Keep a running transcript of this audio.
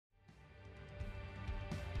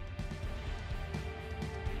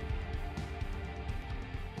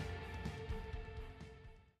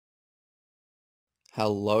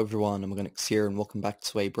Hello everyone, Omogonix here and welcome back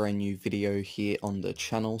to a brand new video here on the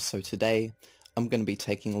channel. So today I'm going to be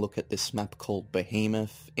taking a look at this map called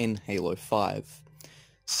Behemoth in Halo 5.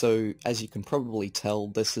 So as you can probably tell,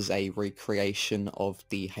 this is a recreation of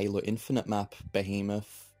the Halo Infinite map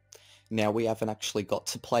Behemoth. Now we haven't actually got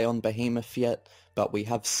to play on Behemoth yet, but we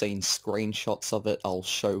have seen screenshots of it. I'll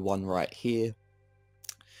show one right here.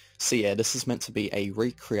 So yeah, this is meant to be a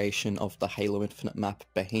recreation of the Halo Infinite map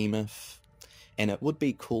Behemoth. And it would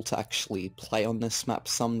be cool to actually play on this map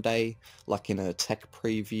someday, like in a tech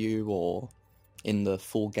preview or in the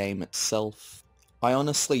full game itself. I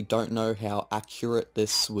honestly don't know how accurate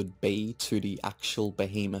this would be to the actual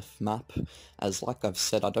Behemoth map, as like I've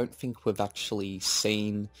said, I don't think we've actually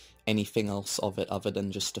seen anything else of it other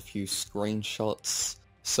than just a few screenshots.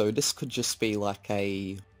 So this could just be like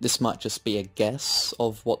this might just be a guess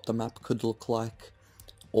of what the map could look like.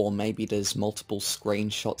 Or maybe there's multiple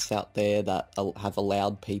screenshots out there that have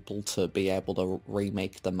allowed people to be able to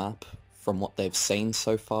remake the map from what they've seen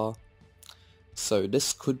so far. So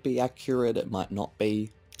this could be accurate, it might not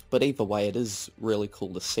be, but either way it is really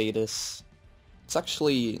cool to see this. It's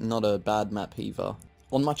actually not a bad map either.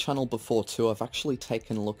 On my channel before too, I've actually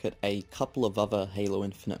taken a look at a couple of other Halo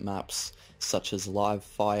Infinite maps, such as Live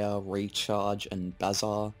Fire, Recharge, and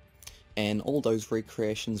Bazaar, and all those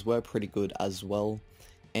recreations were pretty good as well.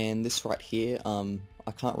 And this right here,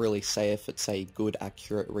 I can't really say if it's a good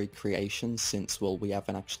accurate recreation since, well, we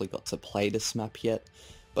haven't actually got to play this map yet,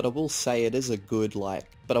 but I will say it is a good,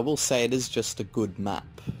 it is just a good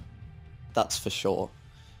map. That's for sure.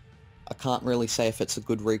 I can't really say if it's a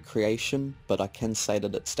good recreation, but I can say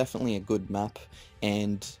that it's definitely a good map,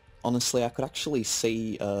 and honestly I could actually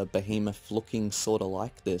see Behemoth looking sorta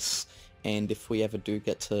like this, and if we ever do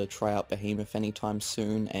get to try out Behemoth anytime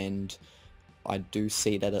soon, and I do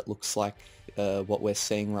see that it looks like what we're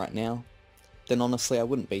seeing right now, then honestly I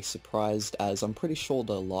wouldn't be surprised, as I'm pretty sure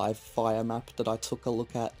the Live Fire map that I took a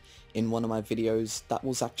look at in one of my videos, that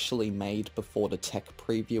was actually made before the tech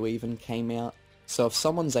preview even came out. So if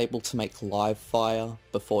someone's able to make Live Fire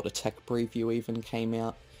before the tech preview even came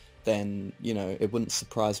out, then, you know, it wouldn't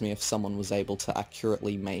surprise me if someone was able to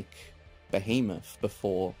accurately make Behemoth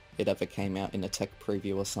before it ever came out in a tech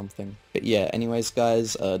preview or something. But yeah, anyways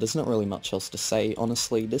guys, there's not really much else to say.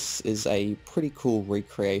 Honestly, this is a pretty cool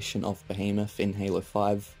recreation of Behemoth in Halo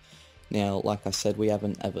 5. Now, like I said, we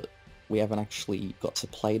haven't actually got to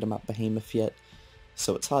play the map Behemoth yet,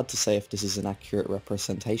 so it's hard to say if this is an accurate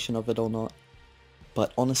representation of it or not.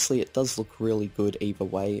 But honestly, it does look really good either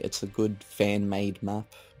way. It's a good fan-made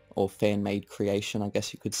map, or fan-made creation, I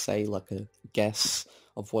guess you could say, like a guess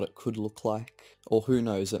of what it could look like. Or who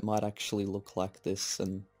knows, it might actually look like this,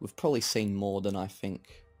 and we've probably seen more than I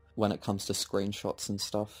think when it comes to screenshots and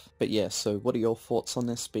stuff. But yeah, so what are your thoughts on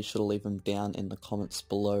this? Be sure to leave them down in the comments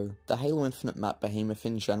below. The Halo Infinite map Behemoth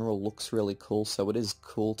in general looks really cool, so it is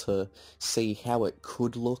cool to see how it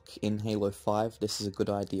could look in Halo 5. This is a good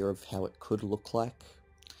idea of how it could look like.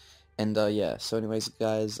 And yeah, so anyways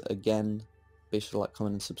guys, again, be sure to like,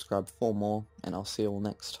 comment, and subscribe for more, and I'll see you all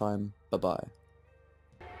next time. Bye bye.